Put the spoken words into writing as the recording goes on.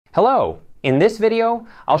Hello! In this video,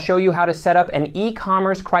 I'll show you how to set up an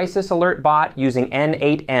e-commerce crisis alert bot using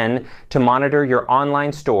n8n to monitor your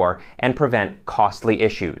online store and prevent costly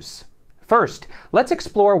issues. First, let's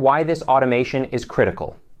explore why this automation is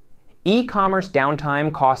critical. E-commerce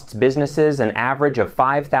downtime costs businesses an average of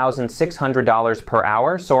 $5,600 per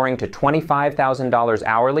hour, soaring to $25,000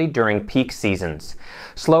 hourly during peak seasons.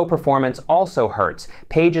 Slow performance also hurts,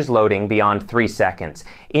 pages loading beyond 3 seconds,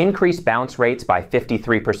 increased bounce rates by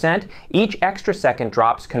 53%, each extra second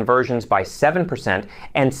drops conversions by 7%,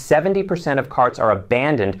 and 70% of carts are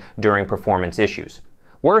abandoned during performance issues.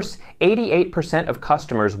 Worse, 88% of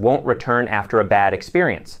customers won't return after a bad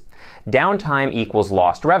experience. Downtime equals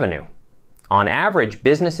lost revenue. On average,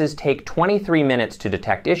 businesses take 23 minutes to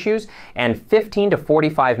detect issues and 15 to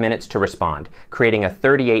 45 minutes to respond, creating a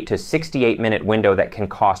 38 to 68 minute window that can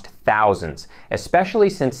cost thousands, especially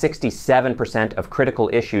since 67% of critical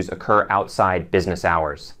issues occur outside business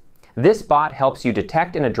hours. This bot helps you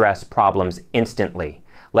detect and address problems instantly.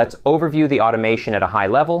 Let's overview the automation at a high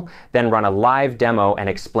level, then run a live demo and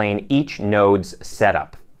explain each node's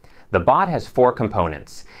setup. The bot has 4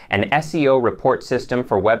 components: an SEO report system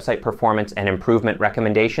for website performance and improvement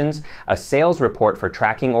recommendations, a sales report for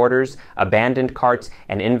tracking orders, abandoned carts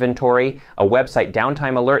and inventory, a website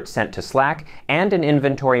downtime alert sent to Slack, and an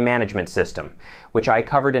inventory management system, which I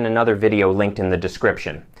covered in another video linked in the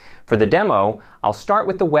description. For the demo, I'll start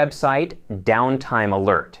with the website downtime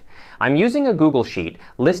alert. I'm using a Google Sheet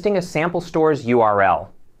listing a sample store's URL.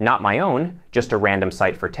 Not my own, just a random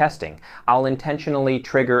site for testing. I'll intentionally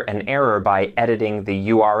trigger an error by editing the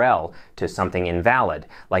URL to something invalid,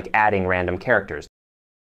 like adding random characters.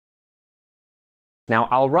 Now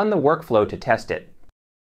I'll run the workflow to test it.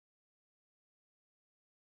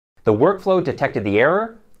 The workflow detected the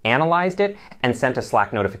error, analyzed it, and sent a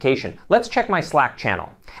Slack notification. Let's check my Slack channel.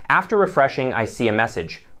 After refreshing, I see a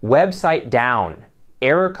message: website down,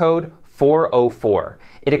 error code 404.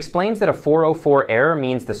 It explains that a 404 error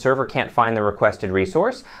means the server can't find the requested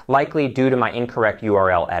resource, likely due to my incorrect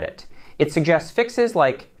URL edit. It suggests fixes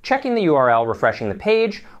like checking the URL, refreshing the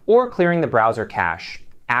page, or clearing the browser cache.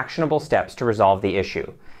 Actionable steps to resolve the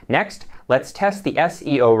issue. Next, let's test the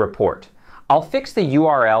SEO report. I'll fix the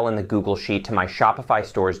URL in the Google Sheet to my Shopify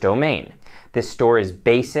store's domain. This store is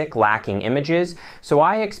basic, lacking images, so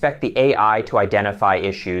I expect the AI to identify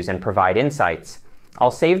issues and provide insights. I'll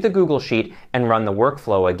save the Google Sheet and run the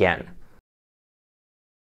workflow again.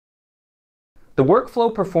 The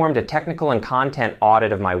workflow performed a technical and content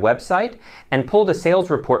audit of my website and pulled a sales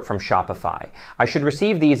report from Shopify. I should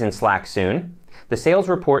receive these in Slack soon. The sales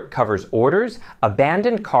report covers orders,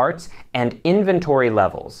 abandoned carts, and inventory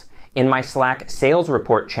levels. In my Slack sales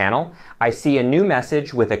report channel, I see a new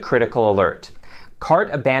message with a critical alert.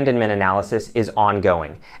 Cart abandonment analysis is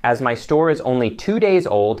ongoing, as my store is only 2 days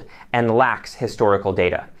old and lacks historical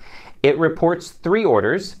data. It reports 3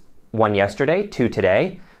 orders, 1 yesterday, 2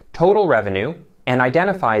 today, total revenue, and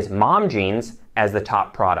identifies mom jeans as the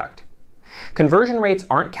top product. Conversion rates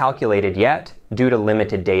aren't calculated yet due to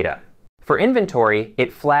limited data. For inventory,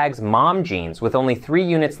 it flags mom jeans with only 3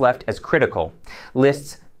 units left as critical,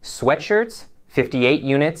 lists sweatshirts, 58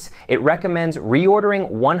 units. It recommends reordering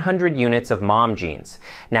 100 units of mom jeans.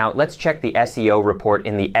 Now let's check the SEO report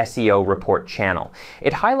in the SEO report channel.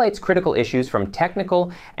 It highlights critical issues from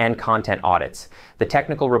technical and content audits. The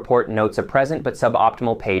technical report notes a present but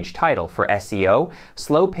suboptimal page title for SEO,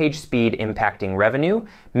 slow page speed impacting revenue,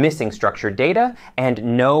 missing structured data, and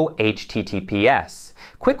no HTTPS.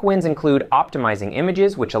 Quick wins include optimizing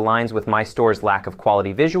images, which aligns with my store's lack of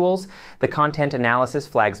quality visuals. The content analysis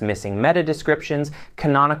flags missing meta descriptions,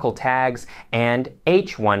 canonical tags, and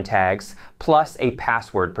H1 tags, plus a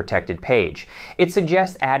password-protected page. It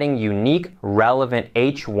suggests adding unique, relevant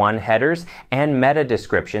H1 headers and meta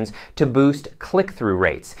descriptions to boost click-through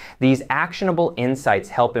rates. These actionable insights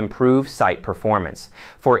help improve site performance.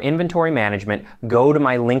 For inventory management, go to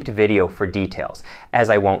my linked video for details, as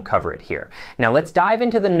I won't cover it here. Now let's dive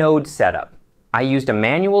into the node setup. I used a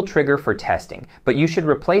manual trigger for testing, but you should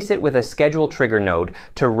replace it with a scheduled trigger node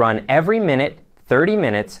to run every minute, 30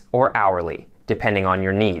 minutes, or hourly, depending on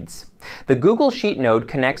your needs. The Google Sheet node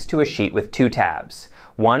connects to a sheet with 2 tabs,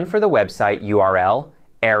 one for the website URL,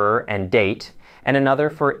 error, and date, and another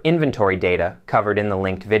for inventory data covered in the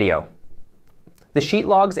linked video. The sheet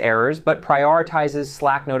logs errors but prioritizes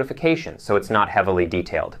Slack notifications, so it's not heavily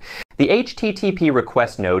detailed. The HTTP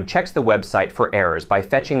request node checks the website for errors by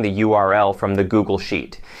fetching the URL from the Google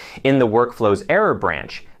Sheet. In the workflow's error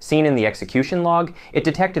branch, seen in the execution log, it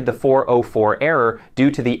detected the 404 error due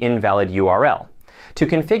to the invalid URL. To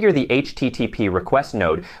configure the HTTP request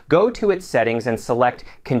node, go to its settings and select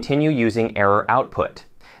Continue using error output.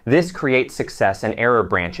 This creates success and error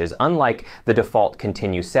branches, unlike the default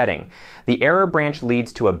continue setting. The error branch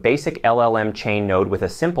leads to a basic LLM chain node with a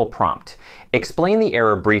simple prompt. Explain the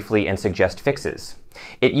error briefly and suggest fixes.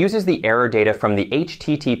 It uses the error data from the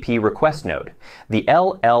HTTP request node. The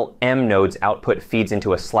LLM node's output feeds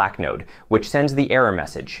into a Slack node, which sends the error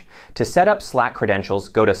message. To set up Slack credentials,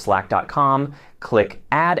 go to slack.com, click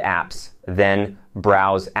Add Apps, then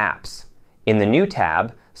Browse Apps. In the New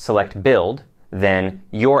tab, select Build, then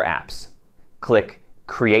Your Apps. Click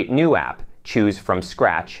Create New App, choose from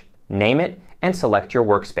scratch, name it, and select your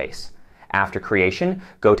workspace. After creation,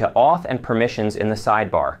 go to Auth and Permissions in the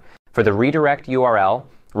sidebar. For the redirect URL,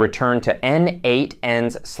 return to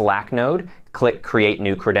n8n's Slack node, click Create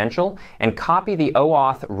New Credential, and copy the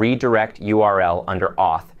OAuth redirect URL under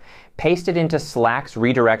Auth. Paste it into Slack's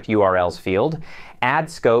redirect URLs field. Add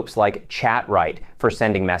scopes like chat write for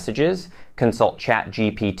sending messages. Consult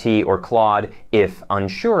ChatGPT or Claude if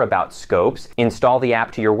unsure about scopes. Install the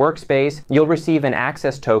app to your workspace. You'll receive an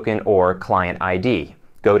access token or client ID.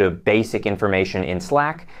 Go to Basic Information in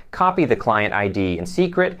Slack, copy the client ID in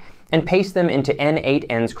secret, and paste them into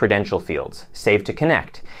n8n's credential fields. Save to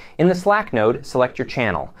connect. In the Slack node, select your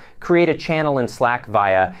channel. Create a channel in Slack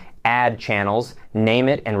via Add Channels, name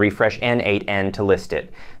it, and refresh n8n to list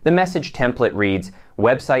it. The message template reads,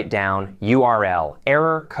 website down, URL,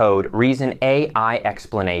 error, code, reason, AI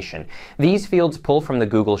explanation. These fields pull from the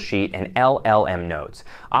Google Sheet and LLM nodes.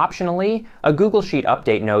 Optionally, a Google Sheet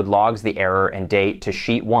update node logs the error and date to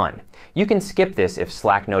Sheet 1. You can skip this if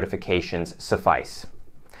Slack notifications suffice.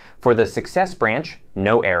 For the success branch,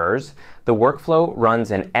 no errors, the workflow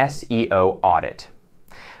runs an SEO audit.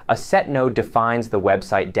 A set node defines the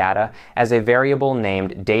website data as a variable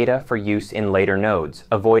named data for use in later nodes,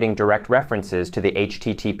 avoiding direct references to the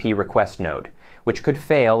HTTP request node, which could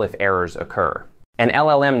fail if errors occur. An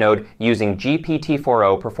LLM node using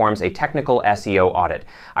GPT-4o performs a technical SEO audit.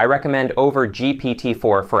 I recommend over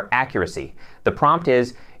GPT-4 for accuracy. The prompt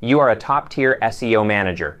is, you are a top-tier SEO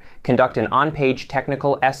manager. Conduct an on-page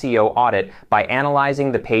technical SEO audit by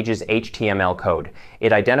analyzing the page's HTML code.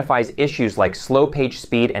 It identifies issues like slow page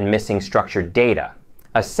speed and missing structured data.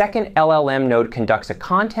 A second LLM node conducts a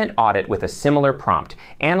content audit with a similar prompt,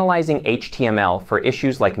 analyzing HTML for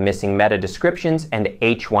issues like missing meta descriptions and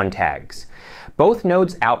H1 tags. Both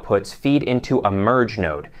nodes' outputs feed into a merge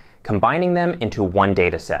node, combining them into one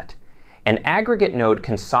dataset. An aggregate node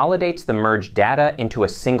consolidates the merged data into a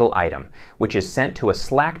single item, which is sent to a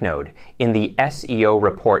Slack node in the SEO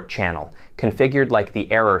Report channel, configured like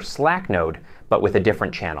the error Slack node, but with a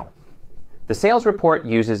different channel. The sales report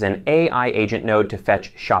uses an AI agent node to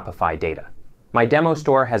fetch Shopify data. My demo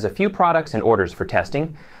store has a few products and orders for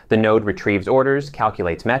testing. The node retrieves orders,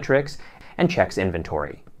 calculates metrics, and checks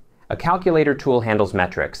inventory. A calculator tool handles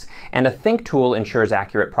metrics, and a think tool ensures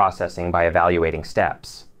accurate processing by evaluating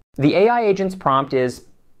steps. The AI agent's prompt is,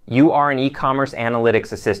 you are an e-commerce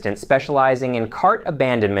analytics assistant specializing in cart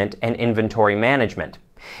abandonment and inventory management.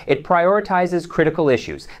 It prioritizes critical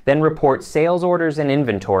issues, then reports sales orders and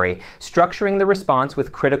inventory, structuring the response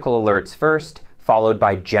with critical alerts first, followed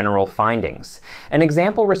by general findings. An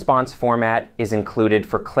example response format is included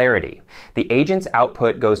for clarity. The agent's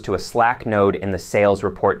output goes to a Slack node in the sales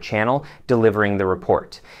report channel, delivering the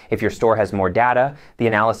report. If your store has more data, the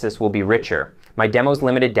analysis will be richer. My demo's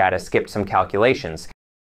limited data skipped some calculations.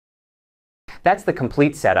 That's the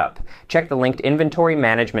complete setup. Check the linked inventory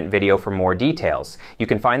management video for more details. You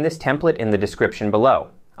can find this template in the description below.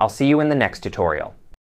 I'll see you in the next tutorial.